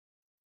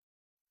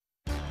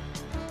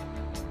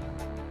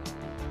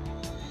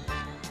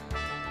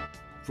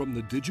From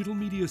the Digital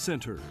Media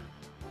Center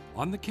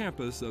on the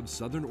campus of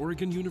Southern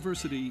Oregon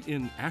University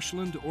in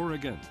Ashland,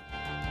 Oregon.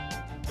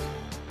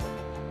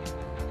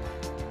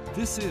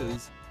 This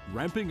is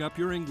Ramping Up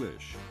Your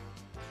English,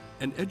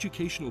 an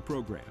educational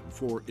program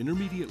for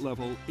intermediate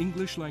level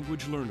English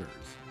language learners.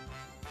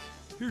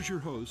 Here's your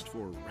host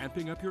for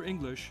Ramping Up Your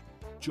English,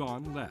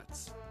 John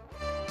Letts.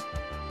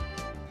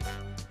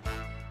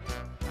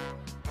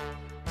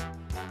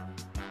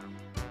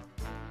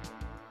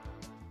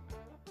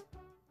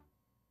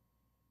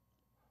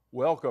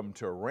 Welcome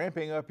to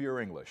Ramping Up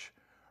Your English.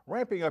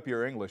 Ramping Up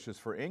Your English is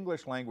for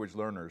English language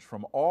learners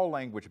from all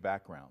language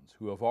backgrounds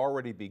who have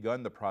already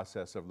begun the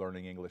process of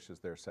learning English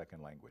as their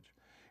second language.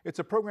 It's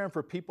a program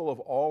for people of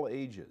all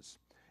ages.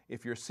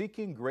 If you're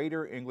seeking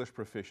greater English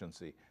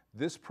proficiency,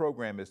 this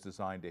program is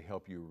designed to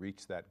help you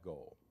reach that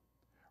goal.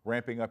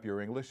 Ramping Up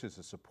Your English is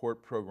a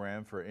support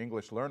program for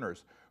English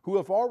learners who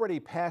have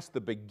already passed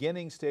the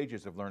beginning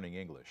stages of learning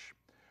English.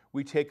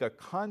 We take a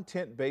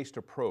content-based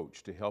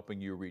approach to helping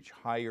you reach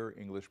higher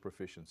English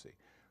proficiency.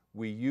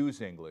 We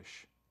use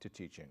English to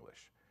teach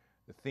English.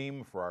 The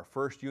theme for our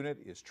first unit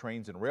is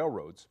trains and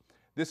railroads.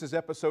 This is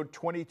episode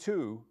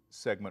 22,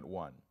 segment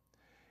 1.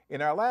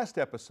 In our last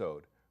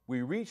episode,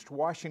 we reached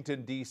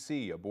Washington,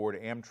 D.C.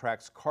 aboard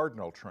Amtrak's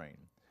Cardinal train.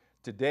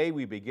 Today,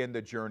 we begin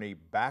the journey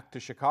back to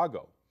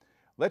Chicago.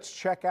 Let's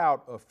check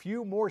out a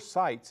few more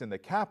sites in the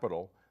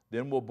capital,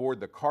 then we'll board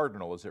the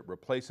Cardinal as it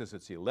replaces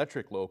its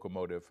electric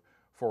locomotive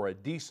for a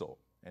diesel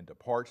and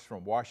departs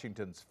from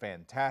Washington's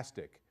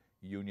fantastic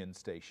Union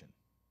Station.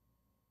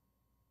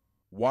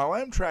 While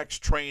Amtrak's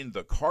train,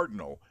 the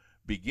Cardinal,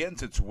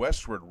 begins its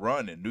westward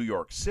run in New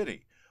York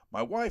City,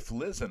 my wife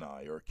Liz and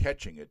I are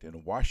catching it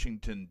in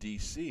Washington,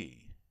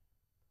 D.C.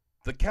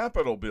 The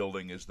Capitol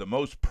building is the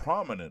most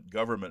prominent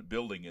government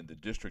building in the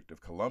District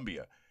of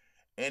Columbia,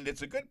 and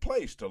it's a good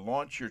place to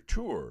launch your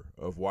tour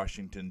of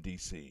Washington,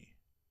 D.C.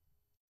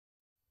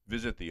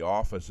 Visit the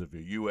office of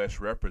a U.S.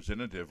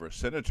 representative or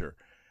senator,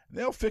 and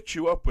they'll fix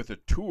you up with a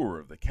tour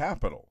of the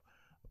Capitol,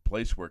 a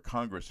place where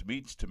Congress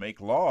meets to make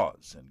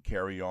laws and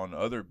carry on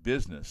other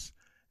business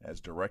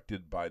as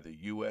directed by the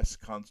U.S.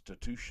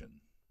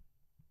 Constitution.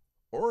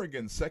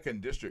 Oregon's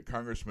 2nd District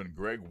Congressman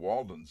Greg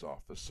Walden's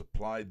office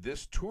supplied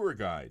this tour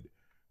guide,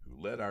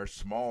 who led our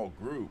small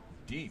group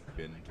deep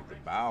into the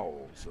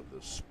bowels of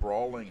the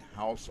sprawling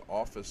House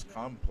office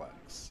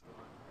complex.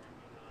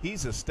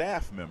 He's a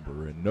staff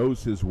member and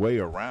knows his way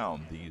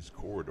around these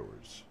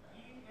corridors.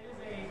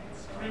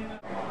 It's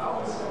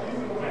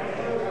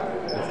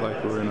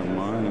like we're in a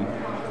mine.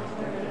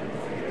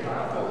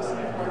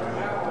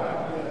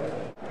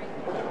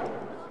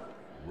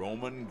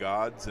 Roman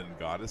gods and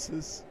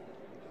goddesses?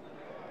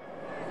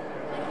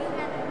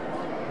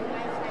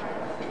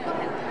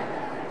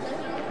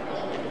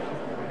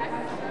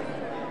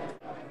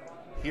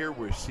 Here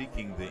we're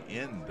seeking the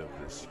end of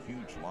this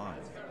huge line.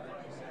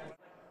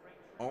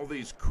 All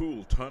these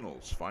cool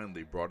tunnels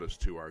finally brought us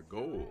to our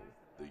goal,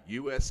 the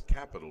U.S.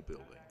 Capitol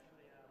building.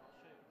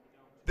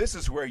 This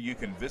is where you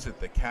can visit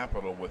the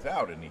Capitol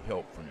without any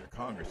help from your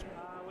congressman.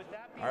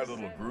 Our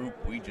little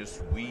group, we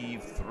just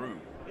weaved through,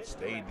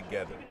 stayed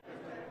together.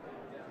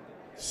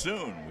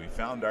 Soon we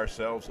found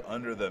ourselves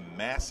under the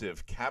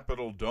massive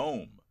Capitol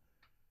Dome.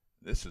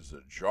 This is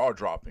a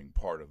jaw-dropping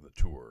part of the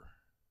tour.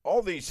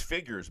 All these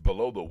figures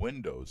below the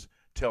windows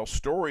tell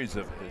stories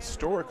of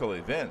historical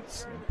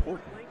events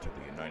important to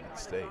the United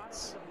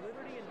States.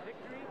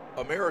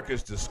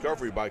 America's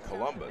discovery by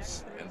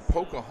Columbus and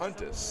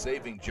Pocahontas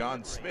saving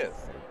John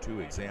Smith are two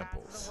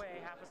examples.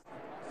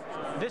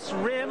 This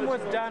rim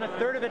was done, a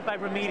third of it by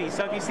Remedi.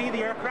 So if you see the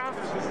aircraft,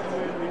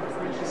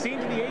 seen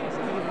to the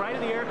right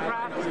of the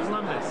aircraft is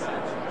Columbus.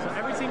 So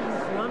everything from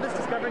Columbus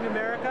discovering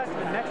America to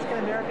the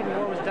Mexican-American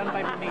War was done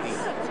by Remedi.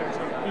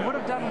 He would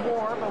have done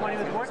more, but when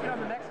he was working on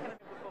the Mexican...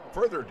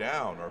 Further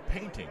down are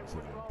paintings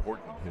of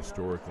important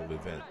historical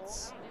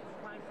events.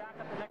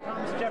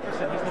 Thomas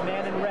Jefferson, he's the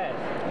man in red,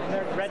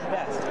 the red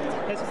vest.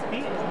 His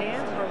feet and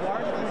hands are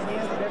larger than the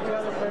hands of every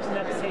other person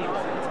at the table.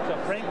 So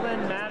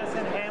Franklin,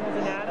 Madison,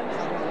 Hamilton, Adams,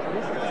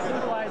 this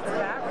symbolized the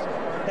fact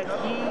that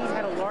he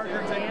had a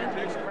larger hand.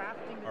 He was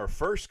crafting... Our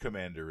first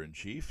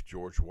commander-in-chief,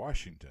 George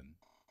Washington.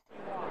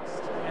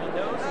 And in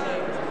those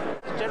days,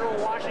 General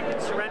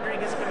Washington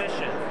surrendering his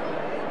commission.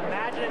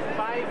 Imagine it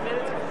 5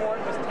 minutes before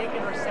it was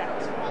taken or set.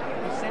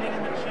 He's sitting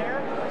in the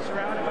chair,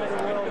 surrounded by the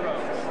royal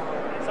robes.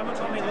 Someone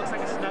told me it looks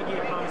like a Snuggie.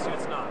 I promise you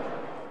it's not.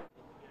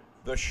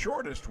 The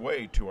shortest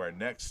way to our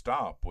next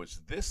stop was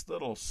this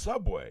little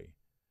subway.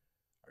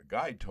 Our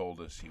guide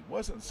told us he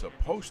wasn't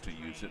supposed to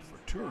use it for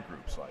tour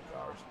groups like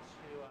ours,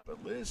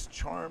 but Liz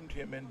charmed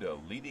him into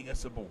leading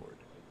us aboard.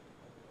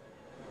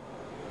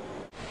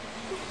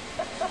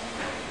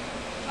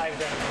 I've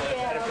done it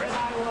at a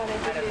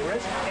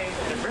brisk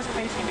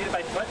pace. You can do it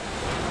by foot,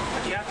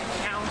 but you have to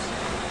count.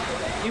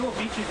 He will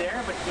beat you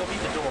there, but you'll beat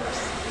the doors.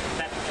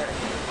 That's the trick.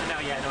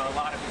 I know a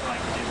lot of people like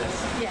to do this.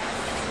 Yes.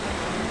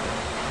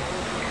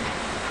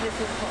 This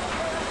is cool.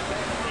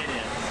 It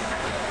is.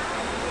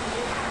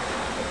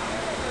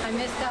 I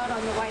missed out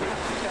on the White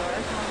House tour.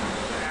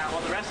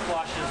 Well, the rest of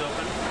Washington's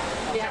open.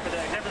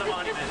 except for the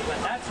monument, but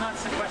that's not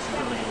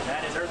sequester related.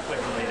 That is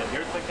earthquake related. The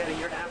earthquake had a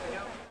year and a half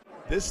ago.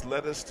 This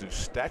led us to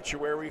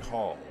Statuary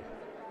Hall.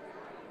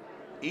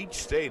 Each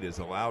state is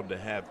allowed to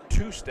have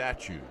 2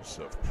 statues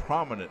of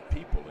prominent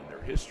people in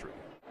their history.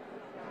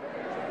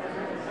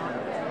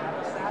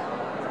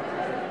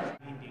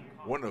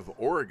 One of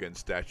Oregon's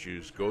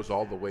statues goes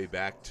all the way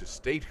back to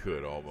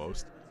statehood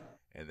almost,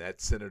 and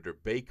that's Senator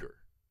Baker.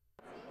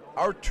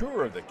 Our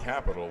tour of the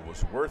Capitol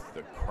was worth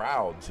the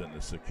crowds and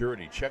the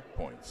security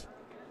checkpoints,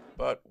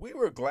 but we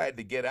were glad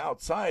to get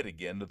outside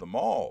again to the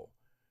mall,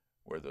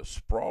 where the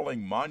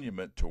sprawling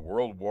monument to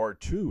World War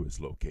II is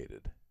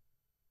located.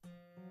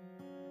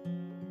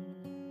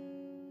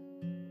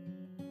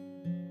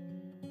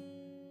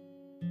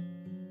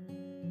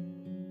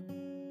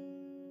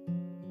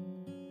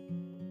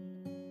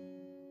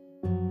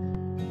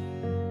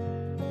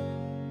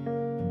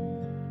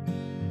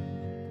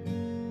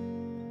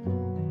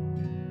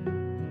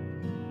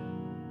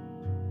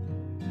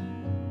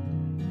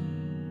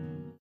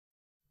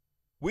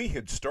 We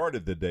had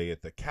started the day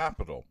at the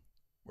Capitol,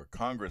 where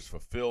Congress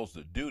fulfills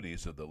the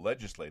duties of the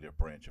legislative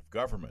branch of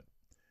government.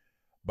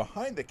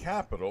 Behind the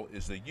Capitol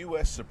is the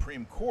U.S.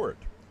 Supreme Court,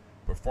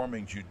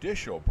 performing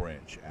judicial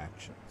branch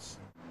actions.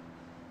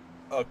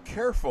 A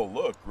careful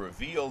look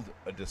revealed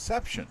a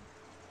deception.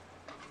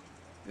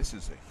 This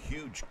is a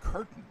huge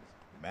curtain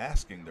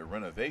masking the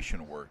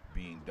renovation work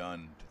being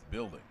done to the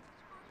building.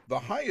 The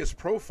highest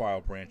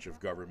profile branch of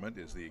government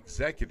is the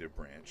executive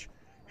branch,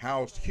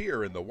 housed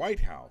here in the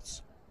White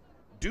House.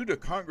 Due to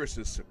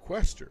Congress's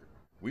sequester,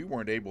 we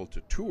weren't able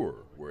to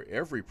tour where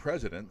every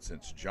president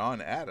since John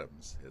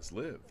Adams has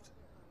lived.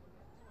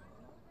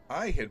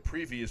 I had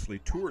previously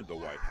toured the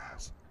White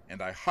House,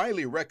 and I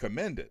highly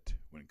recommend it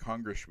when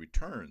Congress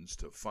returns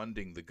to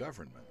funding the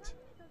government.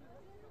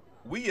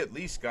 We at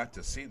least got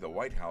to see the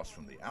White House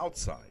from the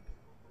outside.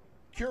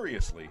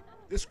 Curiously,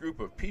 this group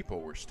of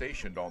people were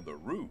stationed on the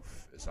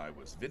roof as I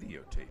was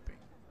videotaping.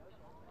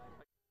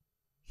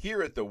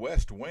 Here at the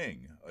West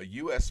Wing, a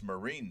U.S.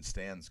 Marine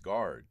stands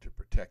guard to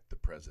protect the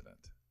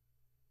president.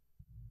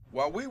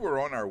 While we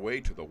were on our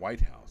way to the White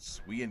House,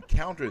 we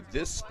encountered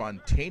this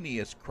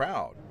spontaneous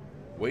crowd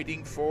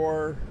waiting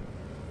for,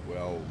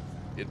 well,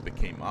 it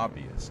became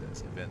obvious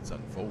as events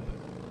unfolded.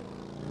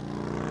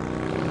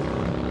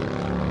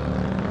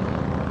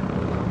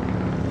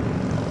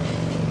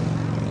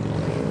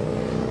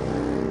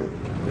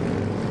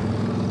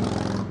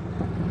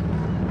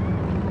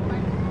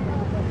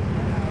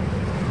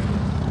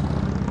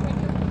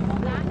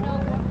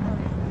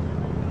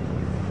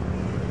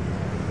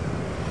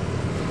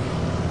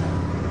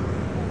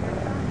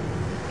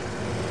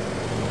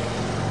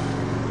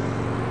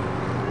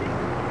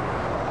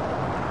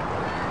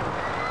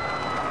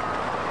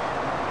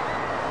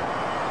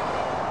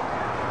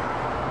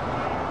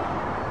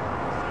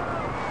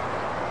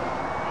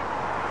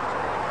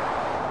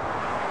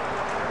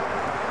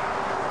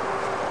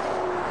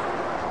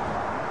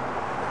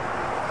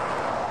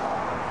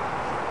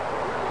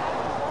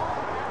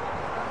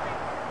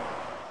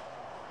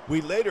 We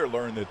later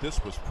learned that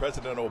this was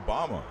President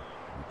Obama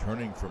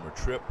returning from a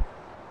trip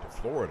to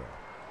Florida.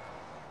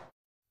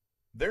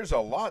 There's a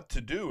lot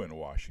to do in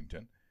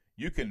Washington.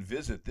 You can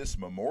visit this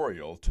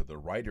memorial to the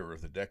writer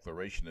of the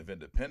Declaration of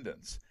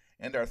Independence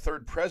and our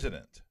third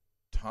president,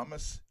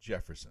 Thomas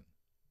Jefferson.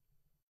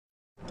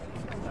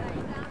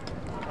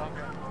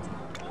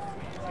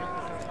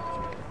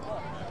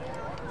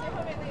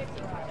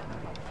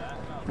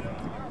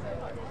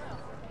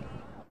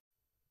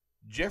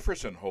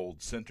 Jefferson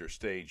holds center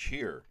stage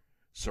here,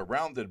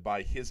 surrounded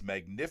by his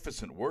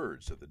magnificent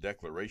words of the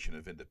Declaration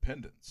of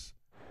Independence,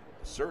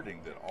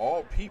 asserting that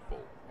all people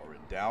are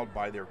endowed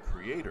by their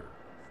Creator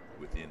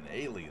with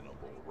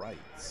inalienable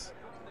rights.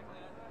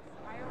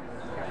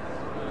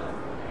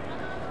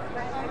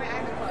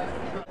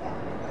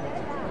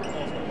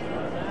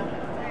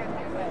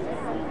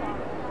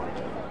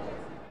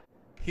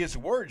 His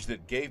words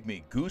that gave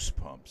me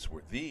goosebumps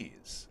were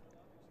these,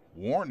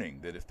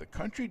 warning that if the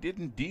country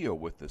didn't deal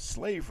with the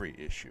slavery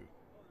issue,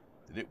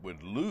 that it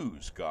would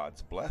lose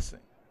God's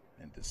blessing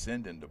and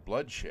descend into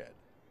bloodshed.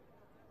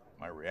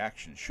 My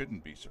reaction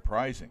shouldn't be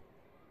surprising.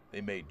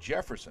 They made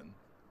Jefferson,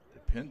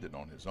 dependent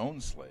on his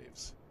own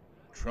slaves,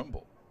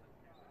 tremble.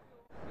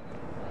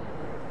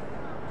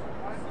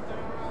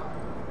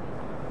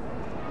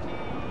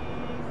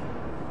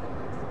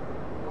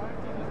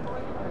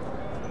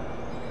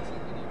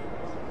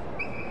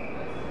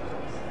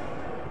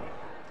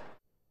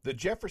 The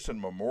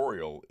Jefferson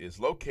Memorial is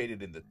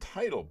located in the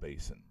tidal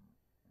basin.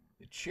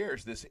 It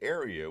shares this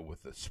area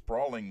with the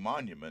sprawling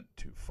monument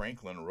to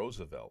Franklin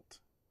Roosevelt.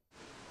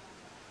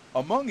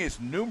 Among his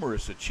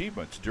numerous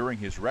achievements during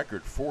his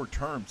record 4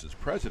 terms as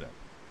president,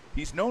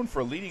 he's known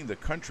for leading the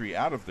country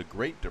out of the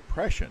Great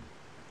Depression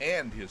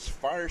and his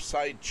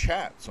fireside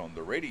chats on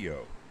the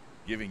radio,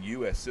 giving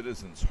U.S.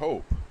 citizens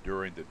hope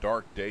during the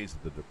dark days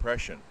of the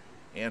Depression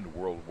and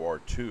World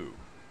War II.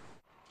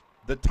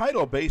 The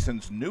tidal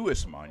basin's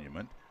newest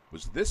monument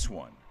was this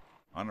one,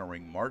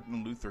 honoring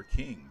Martin Luther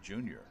King, Jr.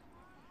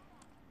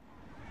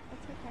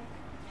 It's okay.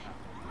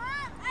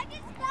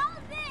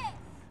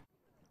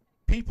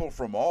 People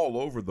from all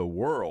over the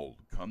world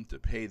come to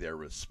pay their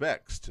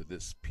respects to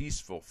this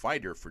peaceful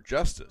fighter for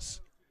justice,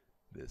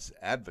 this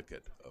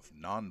advocate of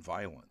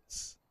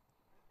nonviolence.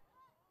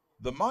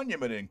 The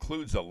monument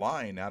includes a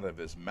line out of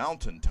his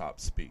mountaintop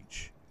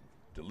speech,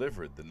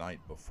 delivered the night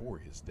before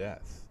his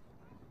death.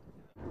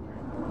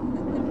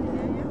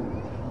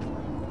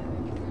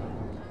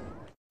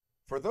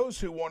 For those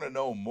who want to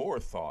know more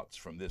thoughts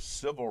from this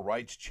civil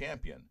rights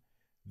champion,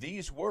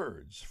 these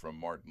words from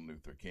Martin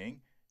Luther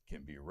King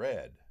can be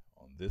read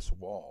on this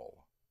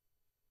wall.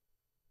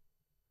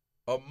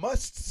 A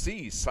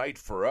must-see site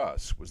for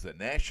us was the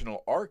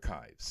National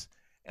Archives,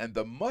 and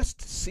the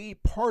must-see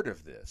part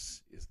of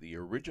this is the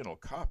original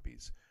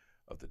copies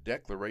of the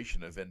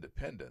Declaration of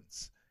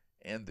Independence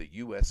and the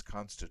U.S.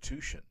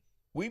 Constitution.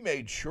 We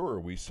made sure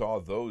we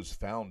saw those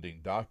founding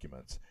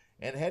documents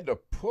and had to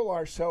pull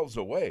ourselves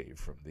away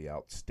from the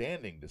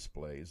outstanding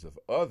displays of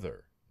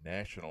other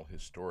national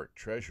historic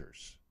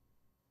treasures.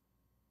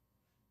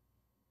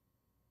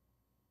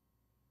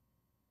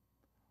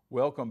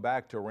 Welcome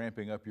back to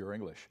Ramping Up Your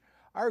English.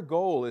 Our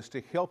goal is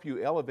to help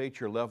you elevate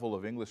your level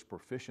of English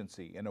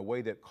proficiency in a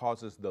way that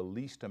causes the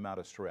least amount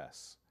of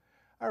stress.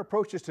 Our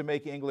approach is to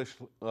make English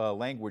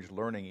language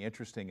learning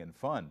interesting and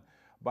fun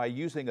by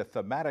using a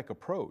thematic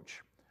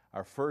approach.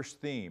 Our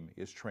first theme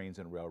is trains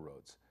and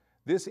railroads.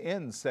 This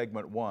ends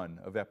segment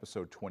 1 of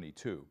episode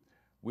 22.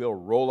 We'll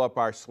roll up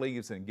our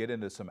sleeves and get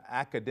into some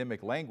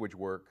academic language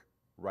work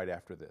right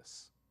after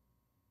this.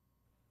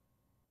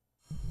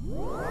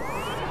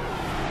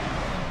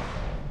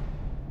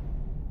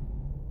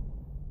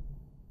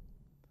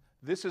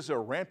 This is a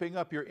Ramping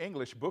Up Your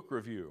English book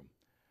review.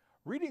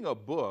 Reading a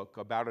book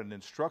about an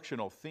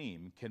instructional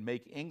theme can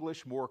make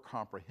English more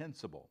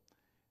comprehensible.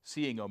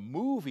 Seeing a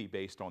movie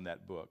based on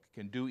that book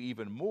can do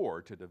even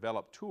more to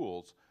develop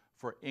tools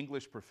for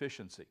English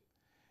proficiency.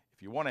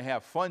 If you want to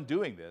have fun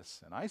doing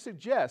this, and I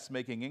suggest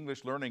making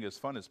English learning as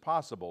fun as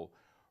possible,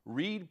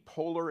 read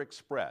Polar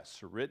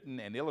Express, written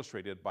and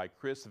illustrated by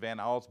Chris Van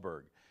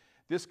Allsburg.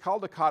 This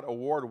Caldecott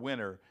Award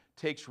winner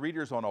takes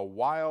readers on a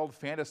wild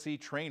fantasy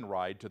train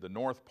ride to the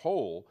North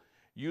Pole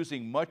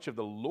using much of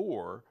the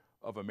lore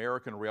of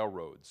American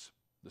railroads.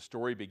 The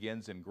story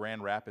begins in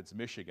Grand Rapids,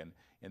 Michigan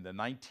in the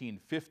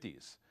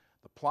 1950s.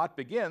 The plot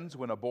begins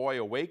when a boy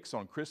awakes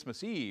on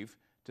Christmas Eve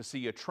to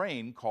see a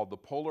train called the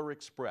Polar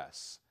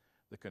Express.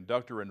 The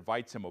conductor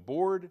invites him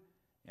aboard,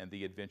 and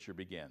the adventure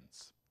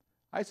begins.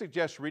 I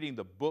suggest reading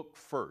the book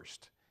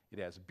first. It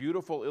has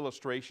beautiful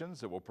illustrations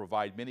that will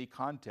provide many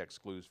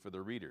context clues for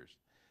the readers.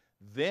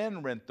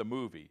 Then rent the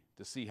movie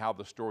to see how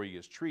the story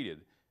is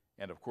treated,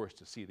 and of course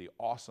to see the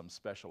awesome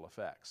special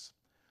effects.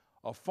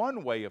 A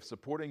fun way of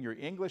supporting your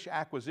English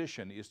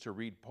acquisition is to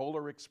read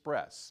Polar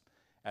Express.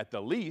 At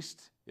the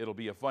least, it'll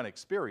be a fun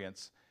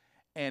experience,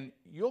 and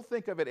you'll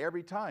think of it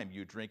every time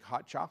you drink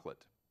hot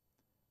chocolate.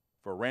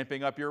 For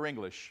Ramping Up Your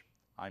English,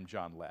 I'm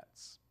John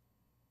Letts.